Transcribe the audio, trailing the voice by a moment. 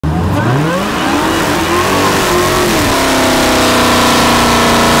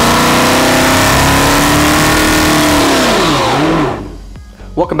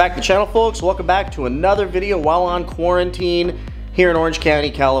Welcome back to the channel, folks. Welcome back to another video while on quarantine here in Orange County,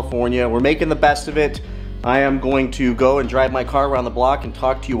 California. We're making the best of it. I am going to go and drive my car around the block and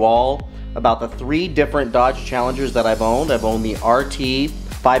talk to you all about the 3 different Dodge Challengers that I've owned. I've owned the RT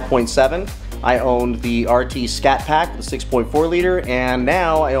 5.7, I owned the RT Scat Pack, the 6.4 liter, and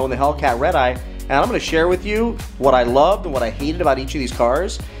now I own the Hellcat Redeye. And I'm going to share with you what I loved and what I hated about each of these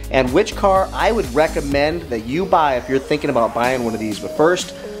cars, and which car I would recommend that you buy if you're thinking about buying one of these. But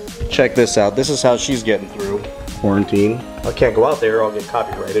first, check this out. This is how she's getting through quarantine. I can't go out there or I'll get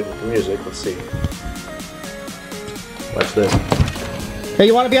copyrighted with the music. Let's see. Watch this. Hey,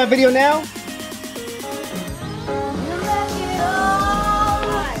 you want to be on video now?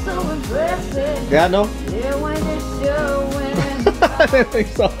 Yeah, no? I didn't think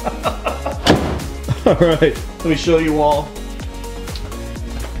so. Alright, let me show you all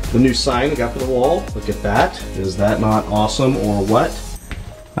the new sign we got for the wall. Look at that. Is that not awesome or what?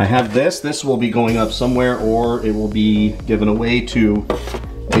 I have this. This will be going up somewhere, or it will be given away to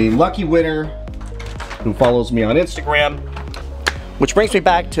a lucky winner who follows me on Instagram. Which brings me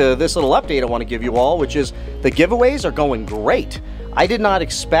back to this little update I want to give you all, which is the giveaways are going great. I didn't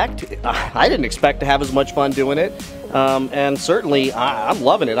expect to have as much fun doing it. And certainly, I'm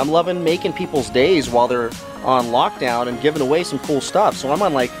loving it. I'm loving making people's days while they're on lockdown and giving away some cool stuff. So I'm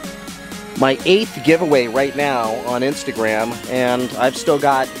on like my 8th giveaway right now on Instagram, and I've still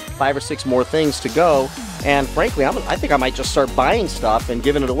got 5 or 6 more things to go. And frankly, I think I might just start buying stuff and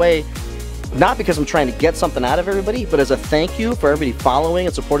giving it away, not because I'm trying to get something out of everybody, but as a thank you for everybody following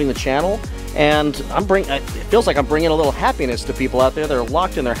and supporting the channel. And it feels like I'm bringing a little happiness to people out there that are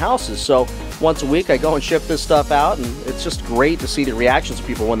locked in their houses. So once a week I go and ship this stuff out, and it's just great to see the reactions of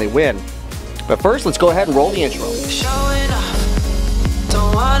people when they win. But first, let's go ahead and roll the intro. Showing up,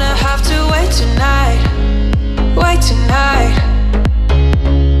 don't wanna have to wait tonight. Wait tonight.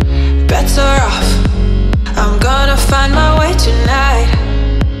 Bets are off, I'm gonna find my way tonight.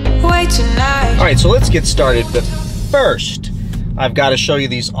 Wait tonight. Alright, so let's get started. But first, I've got to show you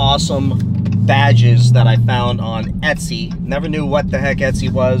these awesome badges that I found on Etsy. Never knew what the heck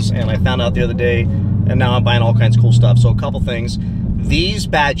Etsy was, and I found out the other day, and now I'm buying all kinds of cool stuff. So a couple things. These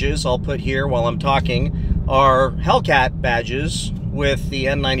badges I'll put here while I'm talking are Hellcat badges with the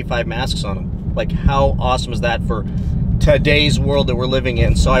N95 masks on them. Like, how awesome is that for today's world that we're living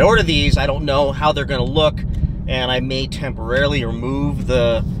in? So I ordered these. I don't know how they're going to look, and I may temporarily remove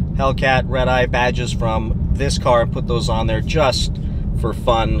the Hellcat Redeye badges from this car and put those on there just for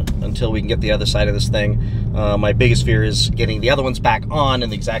fun until we can get the other side of this thing. My biggest fear is getting the other ones back on in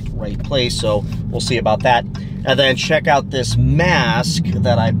the exact right place, so we'll see about that. And then check out this mask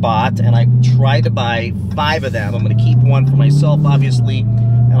that I bought, and I tried to buy 5 of them. I'm going to keep one for myself, obviously,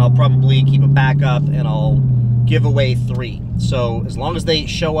 and I'll probably keep a backup, and I'll give away 3. So as long as they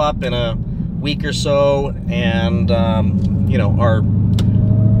show up in a week or so and you know, are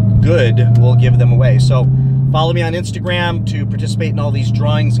good, we'll give them away. So follow me on Instagram to participate in all these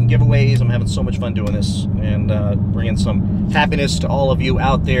drawings and giveaways. I'm having so much fun doing this, and bringing some happiness to all of you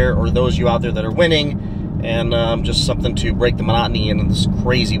out there, or those of you out there that are winning, and just something to break the monotony in this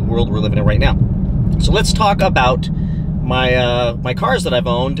crazy world we're living in right now. So let's talk about my cars that I've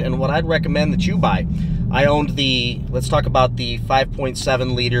owned and what I'd recommend that you buy. I owned let's talk about the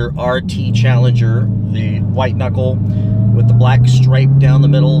 5.7 liter RT Challenger, the white knuckle with the black stripe down the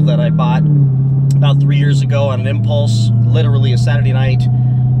middle, that I bought about 3 years ago on an impulse, literally a Saturday night.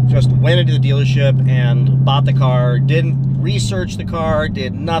 Just went into the dealership and bought the car, didn't research the car,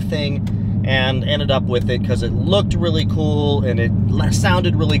 did nothing, and ended up with it because it looked really cool and it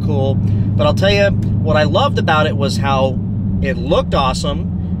sounded really cool. But I'll tell you, what I loved about it was how it looked awesome.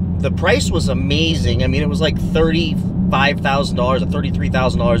 The price was amazing. I mean, it was like $35,000 or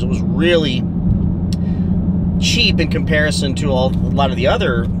 $33,000. It was really cheap in comparison to a lot of the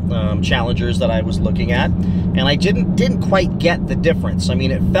other Challengers that I was looking at, and I didn't quite get the difference. I mean,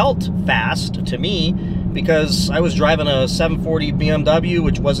 it felt fast to me because I was driving a 740 BMW,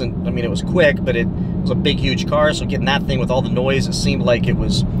 which wasn't, I mean, it was quick, but it was a big, huge car, so getting that thing with all the noise, it seemed like it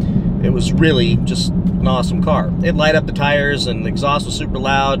was really just an awesome car. It light up the tires, and the exhaust was super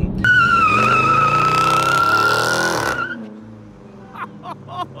loud, and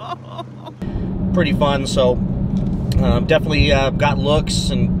pretty fun. So definitely got looks,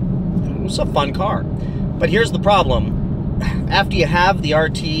 and it was a fun car. But here's the problem: after you have the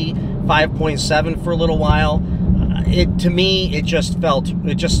RT 5.7 for a little while, to me it just felt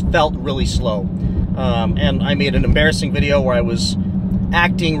really slow. And I made an embarrassing video where I was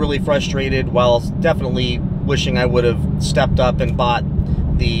acting really frustrated while definitely wishing I would have stepped up and bought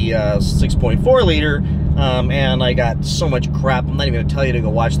the 6.4 liter and I got so much crap. I'm not even gonna tell you to go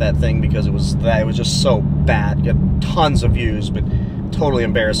watch that thing because it was just so bad. Got tons of views, but totally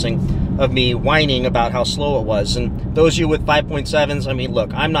embarrassing of me whining about how slow it was. And those of you with 5.7s, I mean,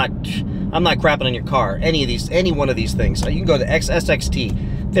 look, I'm not crapping on your car. Any one of these things. You can go to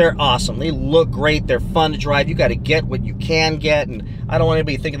SXT. They're awesome. They look great. They're fun to drive. You got to get what you can get, and I don't want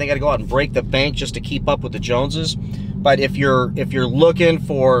anybody thinking they got to go out and break the bank just to keep up with the Joneses. But if you're looking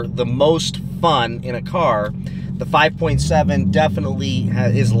for the most fun in a car, the 5.7 definitely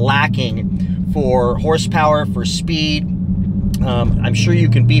is lacking for horsepower, for speed. I'm sure you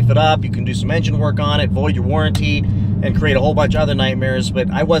can beef it up. You can do some engine work on it, void your warranty, and create a whole bunch of other nightmares,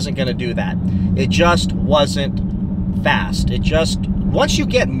 but I wasn't going to do that. It just wasn't fast. It just, once you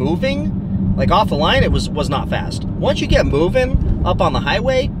get moving, like off the line, it was not fast. Once you get moving up on the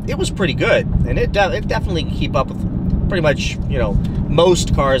highway, it was pretty good, and it definitely can keep up with pretty much, you know,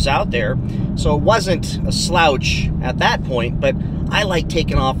 most cars out there. So it wasn't a slouch at that point, but I like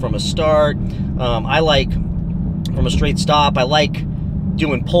taking off from a start. I like from a straight stop. I like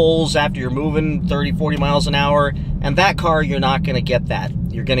doing pulls after you're moving 30, 40 miles an hour. And that car, you're not going to get that.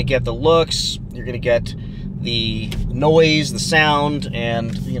 You're going to get the looks, you're going to get the noise, the sound,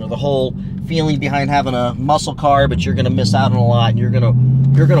 and, you know, the whole feeling behind having a muscle car, but you're going to miss out on a lot, and you're going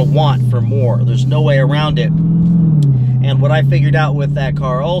to want for more. There's no way around it. And what I figured out with that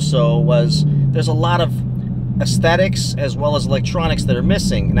car also was there's a lot of aesthetics as well as electronics that are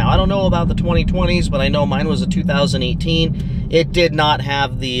missing. Now, I don't know about the 2020s, but I know mine was a 2018. It did not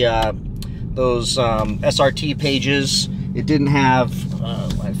have the those SRT pages. It didn't have,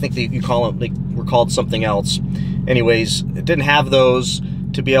 I think you call them, they were called something else. Anyways, it didn't have those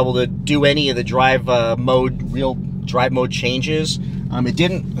to be able to do any of the real drive mode changes. It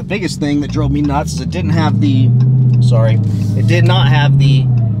didn't, the biggest thing that drove me nuts is it didn't have the, it did not have the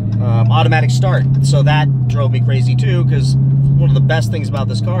automatic start. So that drove me crazy too, because one of the best things about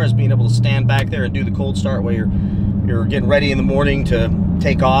this car is being able to stand back there and do the cold start while you're getting ready in the morning to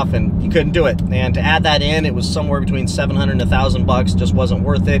take off, and you couldn't do it. And to add that in, it was somewhere between $700 and $1,000. Just wasn't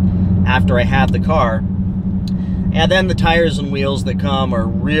worth it after I had the car. And then the tires and wheels that come are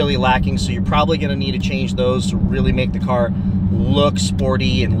really lacking, so you're probably going to need to change those to really make the car look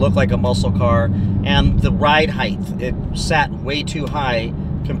sporty and look like a muscle car. And the ride height, it sat way too high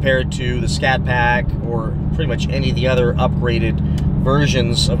compared to the Scat Pack or pretty much any of the other upgraded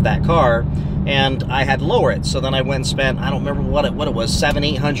versions of that car, and I had to lower it. So then I went and spent, I don't remember what it was,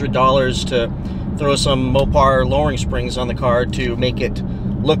 $700, $800 to throw some Mopar lowering springs on the car to make it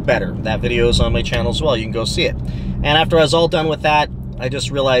look better. That video is on my channel as well. You can go see it. And after I was all done with that, I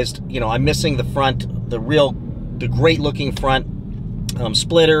just realized, you know, I'm missing the front, the great looking front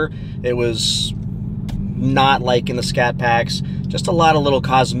splitter. It was not like in the Scat Packs. Just a lot of little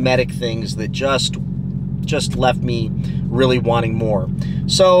cosmetic things that just left me really wanting more.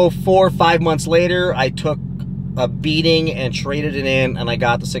 So 4 or 5 months later, I took a beating and traded it in, and I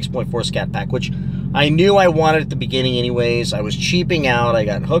got the 6.4 Scat Pack, which I knew I wanted at the beginning anyways. I was cheaping out. I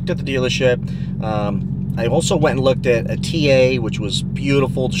got hooked at the dealership. I also went and looked at a TA, which was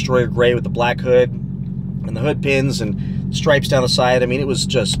beautiful, Destroyer Gray with the black hood and the hood pins and stripes down the side. I mean, it was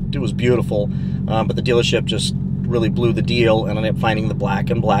beautiful. But the dealership just really blew the deal, and I ended up finding the black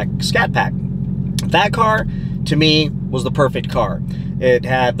and black Scat Pack. That car, to me, was the perfect car. It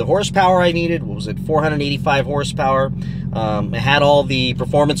had the horsepower I needed. What was it? 485 horsepower. It had all the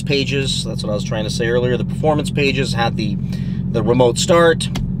performance pages. That's what I was trying to say earlier. The performance pages had the remote start.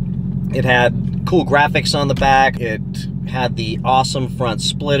 It had cool graphics on the back. It had the awesome front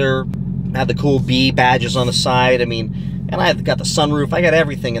splitter. It had the cool B badges on the side. I mean, and I got the sunroof. I got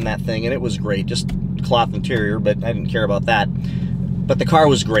everything in that thing, and it was great. Just cloth interior, but I didn't care about that. But the car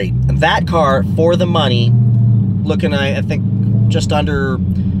was great. And that car, for the money, looking at, I think, just under, I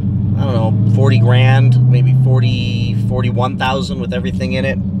don't know, 40 grand, maybe 41,000 with everything in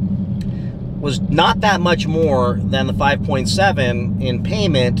it, was not that much more than the 5.7 in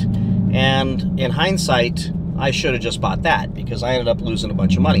payment. And in hindsight, I should have just bought that, because I ended up losing a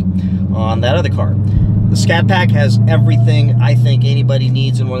bunch of money on that other car. The Scat Pack has everything I think anybody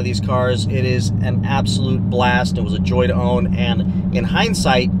needs in one of these cars. It is an absolute blast. It was a joy to own, and in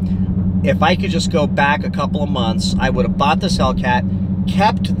hindsight, if I could just go back a couple of months, I would have bought this Hellcat,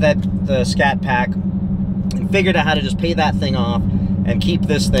 kept the Scat Pack, and figured out how to just pay that thing off and keep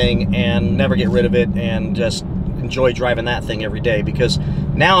this thing and never get rid of it and just enjoy driving that thing every day. Because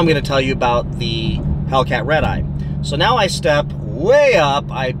now I'm going to tell you about the Hellcat Redeye. So now I step way up,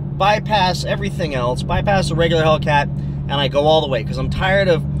 I bypass everything else, bypass the regular Hellcat, and I go all the way, because I'm tired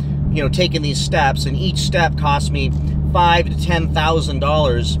of, you know, taking these steps, and each step costs me $5,000 to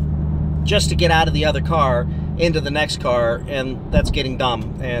 $10,000 just to get out of the other car into the next car, and that's getting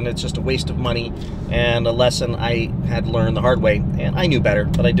dumb, and it's just a waste of money and a lesson I had learned the hard way, and I knew better,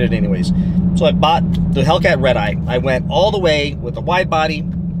 but I did it anyways. So I bought the Hellcat Redeye. I went all the way with the wide body,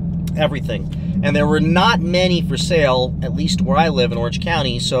 everything, and there were not many for sale, at least where I live in Orange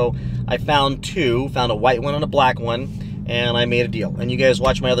County, so I found two, found a white one and a black one, and I made a deal. And you guys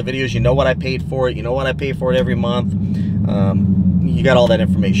watch my other videos, you know what I paid for it, you know what I pay for it every month. You got all that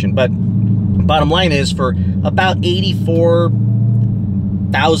information. But bottom line is, for about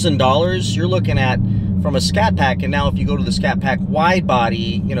 $84,000, you're looking at, from a Scat Pack, and now if you go to the Scat Pack wide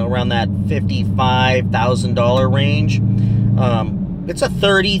body, you know, around that $55,000 range, it's a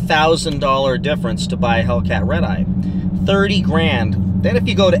 $30,000 difference to buy a Hellcat Redeye. 30 grand. Then if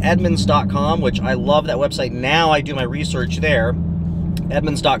you go to Edmunds.com, which I love that website, now I do my research there,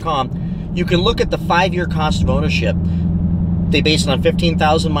 Edmunds.com, you can look at the 5-year cost of ownership. They base it on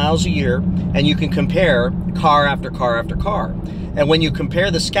 15,000 miles a year, and you can compare car after car after car. And when you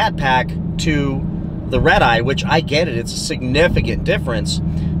compare the Scat Pack to the Redeye, which I get it, it's a significant difference,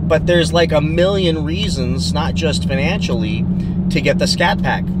 but there's like a million reasons, not just financially, to get the Scat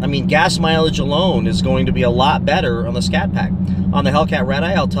Pack. I mean, gas mileage alone is going to be a lot better on the Scat Pack. On the Hellcat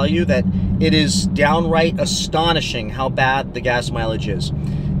Redeye, I'll tell you that it is downright astonishing how bad the gas mileage is.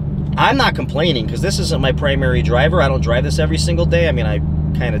 I'm not complaining, because this isn't my primary driver. I don't drive this every single day. I mean, I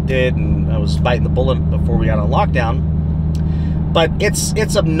kind of did, and I was biting the bullet before we got on lockdown. But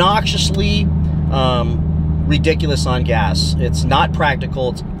it's obnoxiously ridiculous on gas. It's not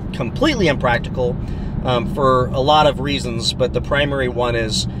practical. It's completely impractical for a lot of reasons, but the primary one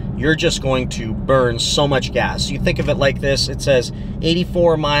is you're just going to burn so much gas. You think of it like this. It says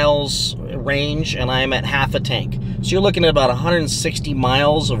 84 miles range, and I'm at half a tank. So you're looking at about 160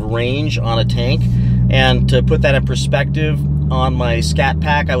 miles of range on a tank. And to put that in perspective, on my Scat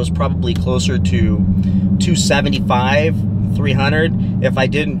Pack, I was probably closer to 275, 300. If I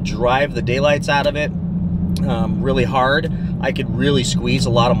didn't drive the daylights out of it really hard, I could really squeeze a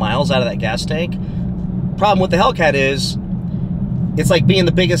lot of miles out of that gas tank. Problem with the Hellcat is, it's like being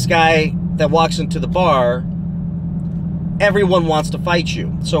the biggest guy that walks into the bar. Everyone wants to fight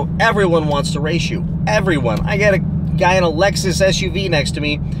you. So everyone wants to race you. Everyone. I got a guy in a Lexus SUV next to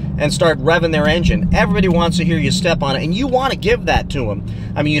me and start revving their engine. Everybody wants to hear you step on it, and you want to give that to them.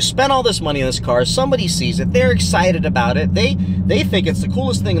 I mean, you spent all this money on this car. Somebody sees it. They're excited about it. They think it's the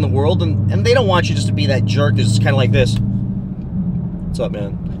coolest thing in the world, and they don't want you just to be that jerk who's kind of like this. What's up,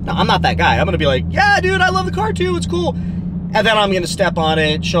 man? No, I'm not that guy. I'm going to be like, yeah, dude, I love the car too. It's cool. And then I'm going to step on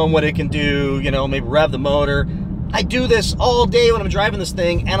it, show them what it can do, you know, maybe rev the motor. I do this all day when I'm driving this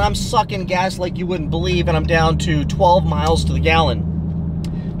thing, and I'm sucking gas like you wouldn't believe, and I'm down to 12 miles to the gallon.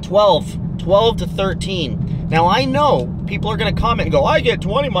 12 to 13. Now, I know people are going to comment and go, I get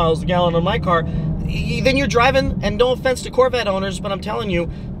 20 miles to the gallon on my car. Then you're driving, and no offense to Corvette owners, but I'm telling you,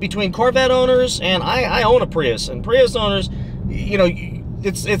 between Corvette owners, and I own a Prius, and Prius owners, you know,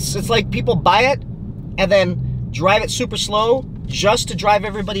 it's like people buy it and then drive it super slow just to drive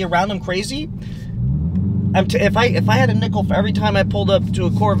everybody around them crazy. If I had a nickel for every time I pulled up to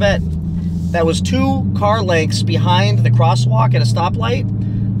a Corvette that was 2 car lengths behind the crosswalk at a stoplight,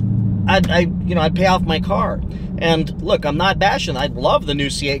 I'd pay off my car. And look, I'm not bashing. I love the new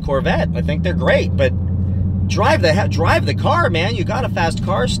C8 Corvette. I think they're great, but drive the car, man. You got a fast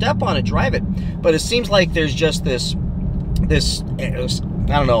car, step on it, drive it. But it seems like there's just this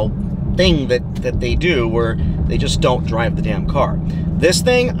I don't know, thing that they do where they just don't drive the damn car. This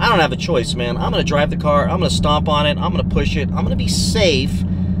thing, I don't have a choice, man. I'm gonna drive the car, I'm gonna stomp on it, I'm gonna push it, I'm gonna be safe.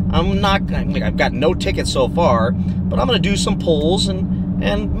 I've got no tickets so far, but I'm gonna do some pulls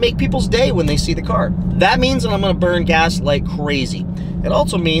and make people's day when they see the car. That means that I'm gonna burn gas like crazy. It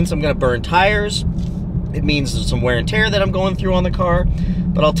also means I'm gonna burn tires. It means there's some wear and tear that I'm going through on the car.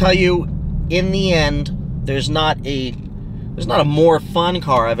 But I'll tell you, in the end, there's not a more fun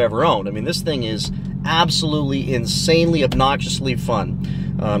car I've ever owned. I mean, this thing is absolutely insanely, obnoxiously fun.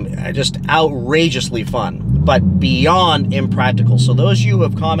 Just outrageously fun, but beyond impractical. So those of you who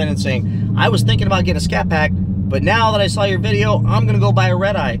have commented saying, I was thinking about getting a Scat Pack, but now that I saw your video, I'm gonna go buy a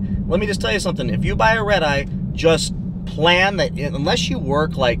Redeye. Let me just tell you something. If you buy a Redeye, just plan that unless you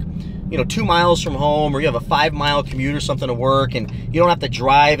work like, you know, 2 miles from home, or you have a 5-mile commute or something to work, and you don't have to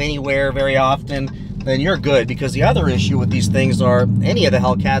drive anywhere very often, then you're good. Because the other issue with these things are, any of the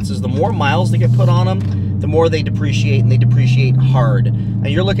Hellcats, is the more miles they get put on them, the more they depreciate, and they depreciate hard. And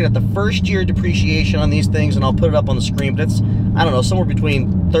you're looking at the first year depreciation on these things, and I'll put it up on the screen, but it's, I don't know, somewhere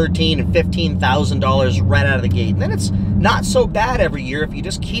between $13,000 and $15,000 right out of the gate. And then it's not so bad every year if you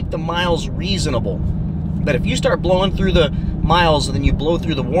just keep the miles reasonable. But if you start blowing through the miles and then you blow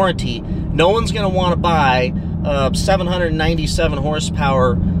through the warranty, no one's going to want to buy a 797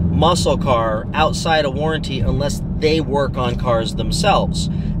 horsepower muscle car outside of warranty unless they work on cars themselves.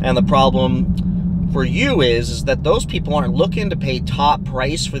 And the problem for you is that those people aren't looking to pay top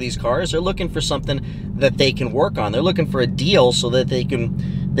price for these cars. They're looking for something that they can work on. They're looking for a deal so that they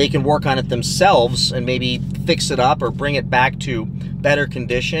can work on it themselves and maybe fix it up or bring it back to better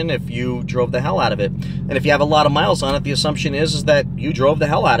condition if you drove the hell out of it. And if you have a lot of miles on it, the assumption is that you drove the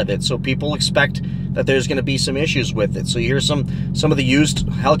hell out of it. So people expect that there's going to be some issues with it. So here's some of the used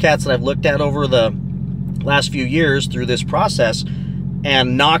Hellcats that I've looked at over the last few years through this process,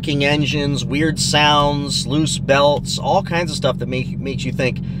 and knocking engines, weird sounds, loose belts, all kinds of stuff that makes you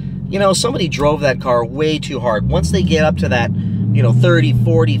think, you know, somebody drove that car way too hard. Once they get up to that, you know, 30,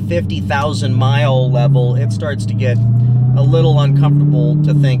 40, 50,000 mile level, it starts to get a little uncomfortable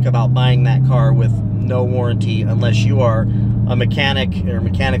to think about buying that car with no warranty unless you are a mechanic or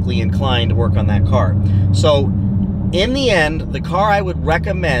mechanically inclined to work on that car. So in the end, the car I would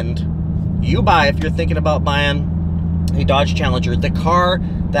recommend you buy if you're thinking about buying a Dodge Challenger, the car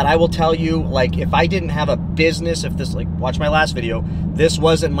that I will tell you, like, if I didn't have a business, if this, like, watch my last video, this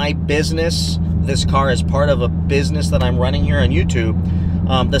wasn't my business, this car is part of a business that I'm running here on YouTube.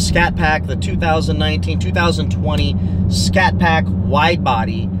 The Scat Pack, the 2019, 2020 Scat Pack wide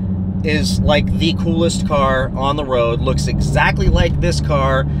body is like the coolest car on the road. Looks exactly like this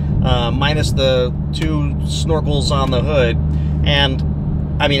car, minus the 2 snorkels on the hood. And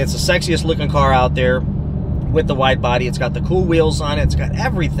I mean, it's the sexiest looking car out there with the wide body. It's got the cool wheels on it. It's got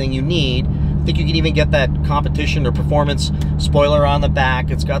everything you need. I think you can even get that competition or performance spoiler on the back.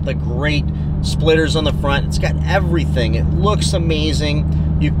 It's got the great splitters on the front. It's got everything. It looks amazing.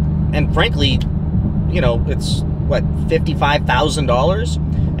 And frankly, you know, it's what,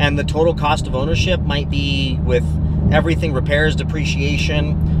 $55,000, and the total cost of ownership might be, with everything, repairs,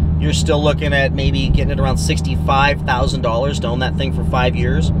 depreciation, you're still looking at maybe getting it around $65,000 to own that thing for 5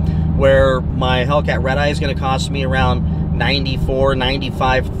 years, where my Hellcat Redeye is going to cost me around $94,000,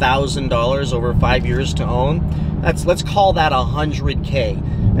 $95,000 over 5 years to own. Let's call that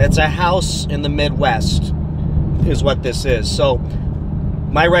 $100K. It's a house in the Midwest is what this is. So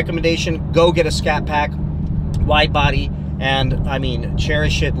my recommendation, go get a Scat Pack wide body, and I mean,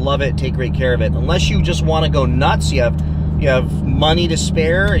 cherish it, love it, take great care of it. Unless you just want to go nuts, you have money to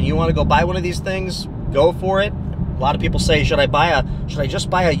spare and you want to go buy one of these things, go for it. A lot of people say, should I just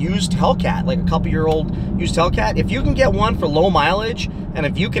buy a used Hellcat, like a couple-year-old used Hellcat? If you can get one for low mileage, and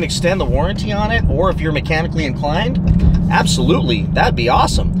if you can extend the warranty on it, or if you're mechanically inclined, absolutely, that'd be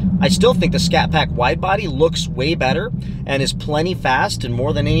awesome. I still think the Scat Pack wide body looks way better and is plenty fast and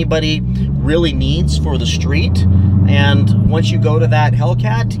more than anybody really needs for the street. And once you go to that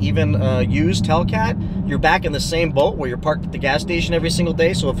Hellcat, even a used Hellcat, you're back in the same boat where you're parked at the gas station every single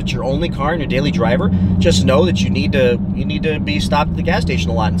day. So if it's your only car and your daily driver, just know that you need to be stopped at the gas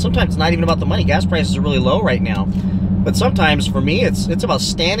station a lot. And sometimes it's not even about the money. Gas prices are really low right now. But sometimes for me, it's about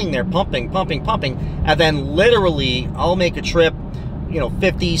standing there pumping, and then literally I'll make a trip, you know,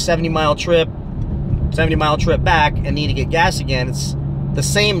 50, 70 mile trip back and need to get gas again. It's the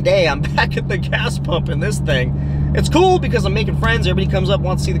same day I'm back at the gas pump in this thing. It's cool because I'm making friends. Everybody comes up,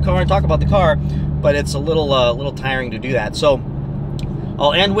 wants to see the car and talk about the car, but it's a little tiring to do that. So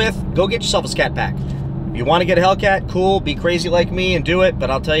I'll end with, go get yourself a Scat Pack. If you want to get a Hellcat, cool, be crazy like me and do it,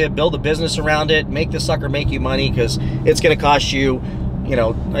 but I'll tell you, build a business around it, make this sucker make you money, because it's going to cost you, you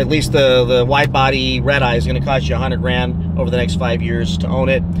know, at least the wide body Redeye is going to cost you $100 grand over the next 5 years to own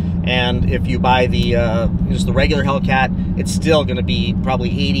it. And if you buy the just the regular Hellcat, it's still going to be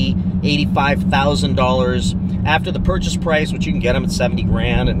probably $85,000 after the purchase price, which you can get them at 70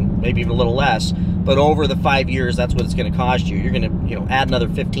 grand and maybe even a little less. But over the 5 years, that's what it's going to cost you. You're going to, you know, add another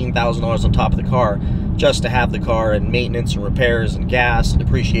 $15,000 on top of the car just to have the car, and maintenance and repairs and gas and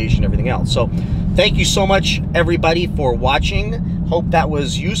depreciation and everything else. So thank you so much, everybody, for watching. Hope that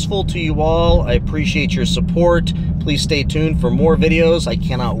was useful to you all. I appreciate your support. Please stay tuned for more videos. I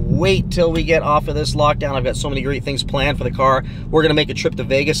cannot wait till we get off of this lockdown. I've got so many great things planned for the car. We're going to make a trip to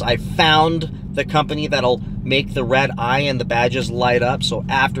Vegas. I found the company that'll make the red eye and the badges light up. So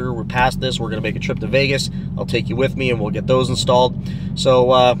after we're past this, we're going to make a trip to Vegas. I'll take you with me and we'll get those installed.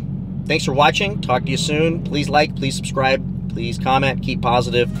 So thanks for watching. Talk to you soon. Please like, please subscribe, please comment, keep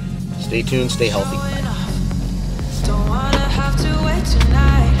positive. Stay tuned, stay healthy. Bye.